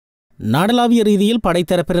நாடளாவிய ரீதியில்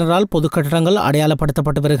படைத்தரப்பினரால் பொது கட்டடங்கள்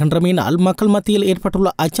அடையாளப்படுத்தப்பட்டு வருகின்றமையினால் மக்கள் மத்தியில் ஏற்பட்டுள்ள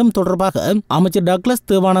அச்சம் தொடர்பாக அமைச்சர் டக்ளஸ்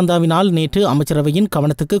தேவானந்தாவினால் நேற்று அமைச்சரவையின்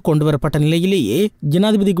கவனத்துக்கு கொண்டுவரப்பட்ட நிலையிலேயே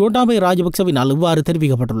ஜனாதிபதி கோட்டாபய ராஜபக்சவினால் இவ்வாறு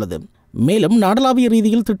தெரிவிக்கப்பட்டுள்ளது. மேலும் நாடளாவிய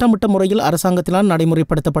ரீதியில் திட்டமிட்ட முறையில் அரசாங்கத்தினால்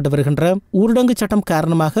நடைமுறைப்படுத்தப்பட்டு வருகின்ற ஊரடங்கு சட்டம்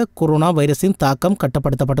காரணமாக கொரோனா வைரஸின் தாக்கம்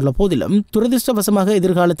கட்டுப்படுத்தப்பட்டுள்ள போதிலும் துரதிருஷ்டவசமாக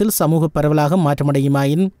எதிர்காலத்தில் சமூக பரவலாக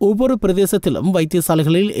மாற்றமடையுமாயின் ஒவ்வொரு பிரதேசத்திலும்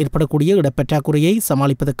வைத்தியசாலைகளில் ஏற்படக்கூடிய இடப்பற்றாக்குறையை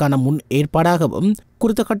சமாளிப்பதற்கான முன் ஏற்பாடாகவும்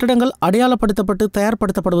குறித்த கட்டடங்கள் அடையாளப்படுத்தப்பட்டு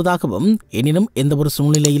தயார்படுத்தப்படுவதாகவும், எனினும் எந்தவொரு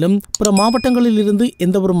சூழ்நிலையிலும் பிற மாவட்டங்களில் இருந்து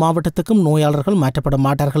எந்தவொரு மாவட்டத்துக்கும் நோயாளர்கள் மாற்றப்பட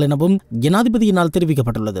மாட்டார்கள் எனவும் ஜனாதிபதியினால்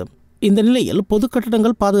தெரிவிக்கப்பட்டுள்ளது. இந்த நிலையில் பொது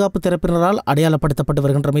கட்டடங்கள் பாதுகாப்பு தரப்பினரால் அடையாளப்படுத்தப்பட்டு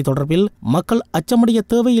வருகின்றமை தொடர்பில் மக்கள் அச்சமடைய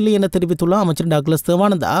தேவையில்லை என தெரிவித்துள்ள அமைச்சர் டக்ளஸ்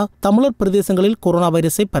தேவானந்தா, தமிழர் பிரதேசங்களில் கொரோனா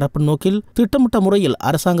வைரஸை பரப்பும் நோக்கில் திட்டமிட்ட முறையில்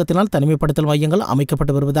அரசாங்கத்தினால் தனிமைப்படுத்தல் மையங்கள்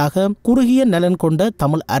அமைக்கப்பட்டு வருவதாக குறுகிய நலன் கொண்ட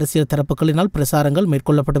தமிழ் அரசியல் தரப்புகளினால் பிரசாரங்கள்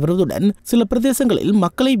மேற்கொள்ளப்பட்டு வருவதுடன் சில பிரதேசங்களில்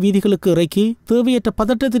மக்களை வீதிகளுக்கு இறக்கி தேவையற்ற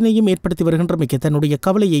பதற்றத்தினையும் ஏற்படுத்தி வருகின்றமைக்கு தன்னுடைய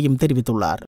கவலையையும் தெரிவித்துள்ளார்.